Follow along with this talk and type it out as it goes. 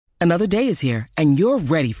Another day is here, and you're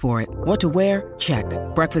ready for it. What to wear? Check.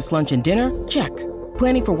 Breakfast, lunch, and dinner? Check.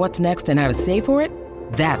 Planning for what's next and how to save for it?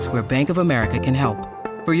 That's where Bank of America can help.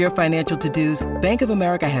 For your financial to-dos, Bank of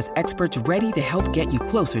America has experts ready to help get you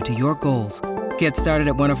closer to your goals. Get started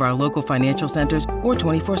at one of our local financial centers or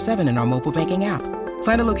 24/7 in our mobile banking app.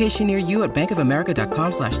 Find a location near you at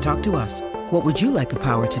bankofamerica.com/talktous. What would you like the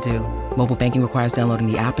power to do? Mobile banking requires downloading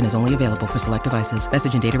the app and is only available for select devices.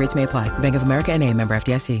 Message and data rates may apply. Bank of America N.A., member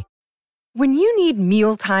FDIC. When you need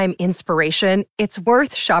mealtime inspiration, it's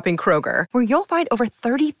worth shopping Kroger, where you'll find over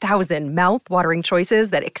 30,000 mouth-watering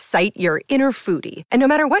choices that excite your inner foodie. And no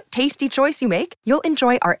matter what tasty choice you make, you'll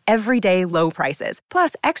enjoy our everyday low prices,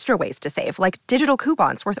 plus extra ways to save, like digital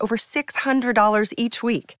coupons worth over $600 each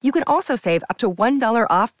week. You can also save up to $1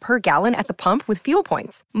 off per gallon at the pump with fuel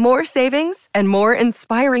points. More savings and more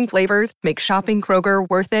inspiring flavors make shopping Kroger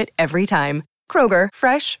worth it every time. Kroger,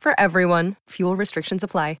 fresh for everyone. Fuel restrictions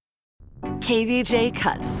apply. KVJ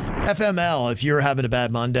Cuts. FML, if you're having a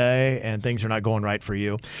bad Monday and things are not going right for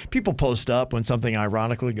you, people post up when something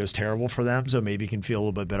ironically goes terrible for them, so maybe you can feel a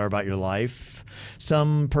little bit better about your life.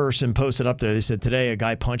 Some person posted up there, they said, today a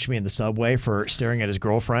guy punched me in the subway for staring at his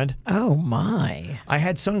girlfriend. Oh, my. I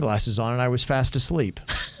had sunglasses on and I was fast asleep.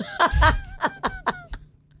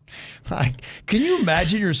 Can you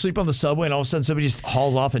imagine you're asleep on the subway and all of a sudden somebody just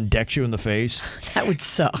hauls off and decks you in the face? That would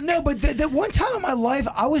suck. No, but the one time in my life,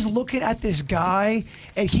 I was looking at this guy,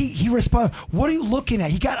 and he responded, "What are you looking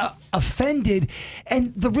at?" He got offended,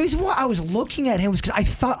 and the reason why I was looking at him was because I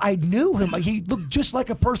thought I knew him. Like, he looked just like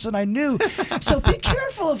a person I knew. So be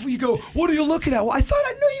careful if you go, "What are you looking at?" Well, I thought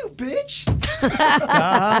I knew you, bitch.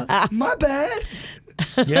 My bad.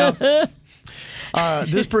 Yeah.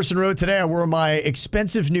 This person wrote, today I wore my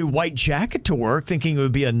expensive new white jacket to work thinking it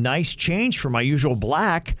would be a nice change for my usual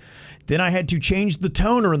black. Then I had to change the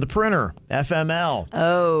toner in the printer. FML.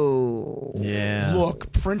 Oh. Yeah.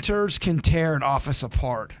 Look, printers can tear an office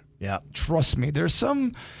apart. Yeah. Trust me. There's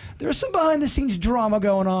some behind the scenes drama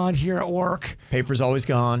going on here at work. Paper's always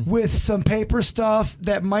gone. With some paper stuff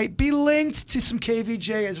that might be linked to some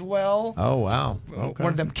KVJ as well. Oh, wow. Okay.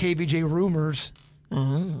 One of them KVJ rumors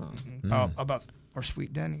about our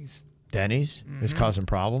sweet Denny's. Denny's is causing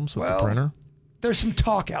problems with the printer? There's some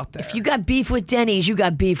talk out there. If you got beef with Denny's, you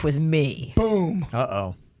got beef with me. Boom.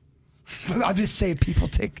 Uh-oh. I'm just saying people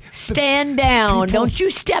take... Stand down. Don't you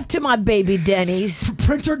step to my baby Denny's.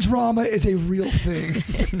 Printer drama is a real thing.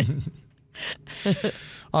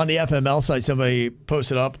 On the FML site, somebody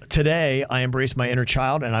posted up, today I embraced my inner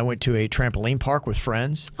child and I went to a trampoline park with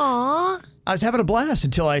friends. Aww. I was having a blast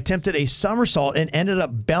until I attempted a somersault and ended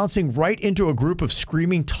up bouncing right into a group of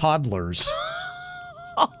screaming toddlers.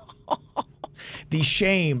 The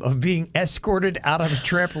shame of being escorted out of a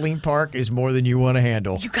trampoline park is more than you want to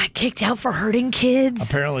handle. You got kicked out for hurting kids?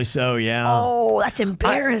 Apparently so, yeah. Oh, that's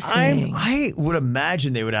embarrassing. I would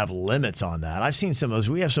imagine they would have limits on that. I've seen some of those.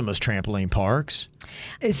 We have some of those trampoline parks.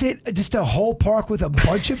 Is it just a whole park with a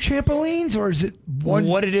bunch of trampolines, or is it one?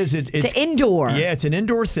 What it is, it's indoor. Yeah, it's an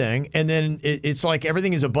indoor thing, and then it's like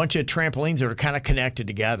everything is a bunch of trampolines that are kind of connected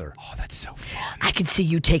together. Oh, that's so fun. I could see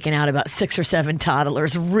you taking out about 6 or 7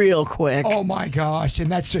 toddlers real quick. Oh, my gosh, and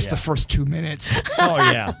that's just the first 2 minutes. Oh,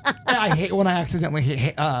 yeah. I hate when I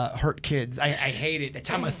accidentally hurt kids. I hate it. The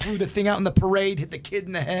time I threw the thing out in the parade, hit the kid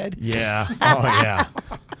in the head. Yeah. Oh, yeah.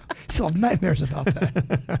 Still have nightmares about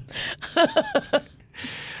that.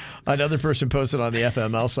 Another person posted on the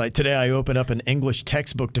FML site, today I opened up an English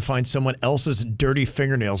textbook to find someone else's dirty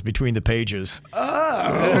fingernails between the pages.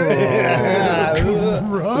 Oh,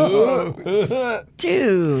 gross.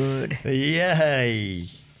 Dude. Yay.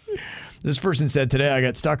 This person said, today I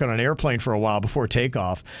got stuck on an airplane for a while before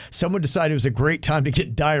takeoff. Someone decided it was a great time to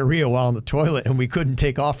get diarrhea while in the toilet, and we couldn't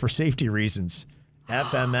take off for safety reasons.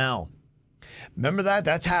 FML. Remember that?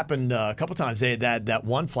 That's happened a couple times. They had that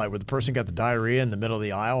one flight where the person got the diarrhea in the middle of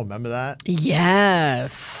the aisle. Remember that?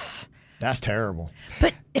 Yes. That's terrible.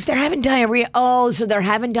 But if they're having diarrhea, so they're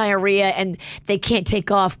having diarrhea and they can't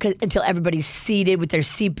take off until everybody's seated with their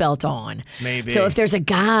seatbelt on. Maybe. So if there's a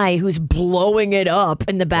guy who's blowing it up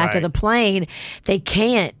in the back of the plane, they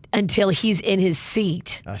can't until he's in his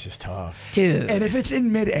seat. That's just tough. Dude. And if it's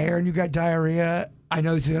in midair and you got diarrhea, I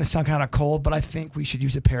know it's going to sound kind of cold, but I think we should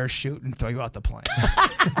use a parachute and throw you out the plane.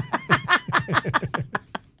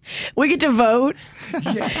 We get to vote.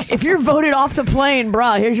 Yes. If you're voted off the plane,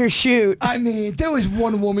 bruh, here's your chute. I mean, there was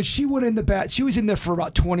one woman. She went in the bath. She was in there for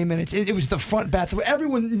about 20 minutes. It was the front bathroom.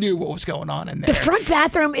 Everyone knew what was going on in there. The front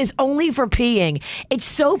bathroom is only for peeing. It's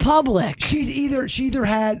so public. She either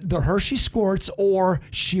had the Hershey squirts or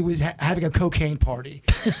she was having a cocaine party.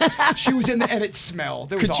 She was in there and it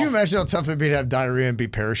smelled. Could you imagine how tough it'd be to have diarrhea and be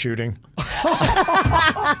parachuting?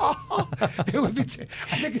 It would be.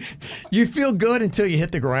 I think it's. You feel good until you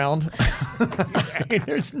hit the ground. I mean,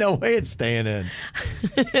 there's no way it's staying in.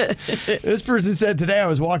 This person said today I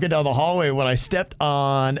was walking down the hallway when I stepped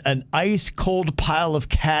on an ice cold pile of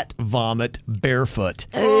cat vomit barefoot.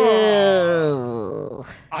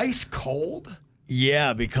 Ice cold?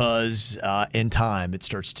 Yeah, because in time it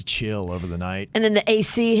starts to chill over the night. And then the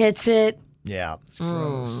AC hits it. Yeah. It's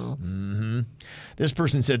gross. Mm-hmm. This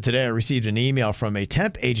person said today I received an email from a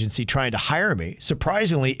temp agency trying to hire me.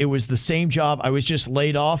 Surprisingly, it was the same job I was just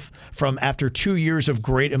laid off from after 2 years of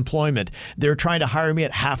great employment. They're trying to hire me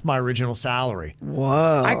at half my original salary.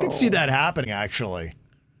 Whoa. I could see that happening, actually.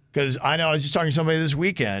 Because I know I was just talking to somebody this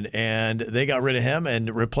weekend, and they got rid of him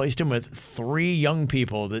and replaced him with 3 young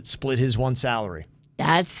people that split his one salary.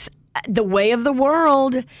 That's the way of the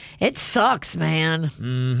world. It sucks, man.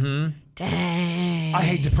 Mm-hmm. Dang. I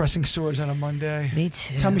hate depressing stories on a Monday. Me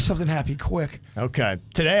too. Tell me something happy, quick. Okay.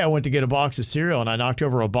 Today I went to get a box of cereal, and I knocked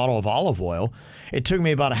over a bottle of olive oil. It took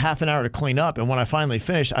me about a half an hour to clean up, and when I finally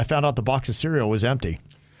finished, I found out the box of cereal was empty.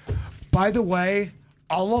 By the way,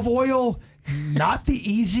 olive oil, not the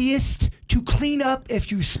easiest to clean up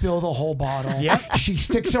if you spill the whole bottle. Yep. She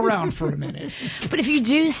sticks around for a minute. But if you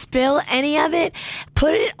do spill any of it,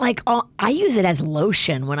 put it like on, I use it as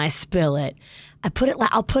lotion when I spill it. I'll put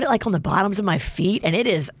it like on the bottoms of my feet, and it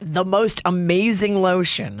is the most amazing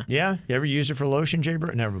lotion. Yeah? You ever used it for lotion, Jay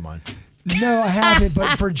Britt? Never mind. No, I haven't.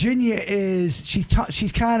 But Virginia is she's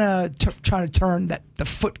kind of trying to turn the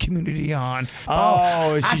foot community on.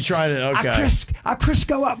 Oh, is she trying to? Okay. I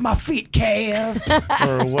Crisco up my feet, Kev.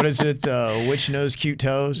 Or what is it? Witch knows cute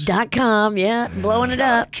toes. .com, yeah, blowing it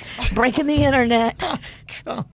up, breaking the internet.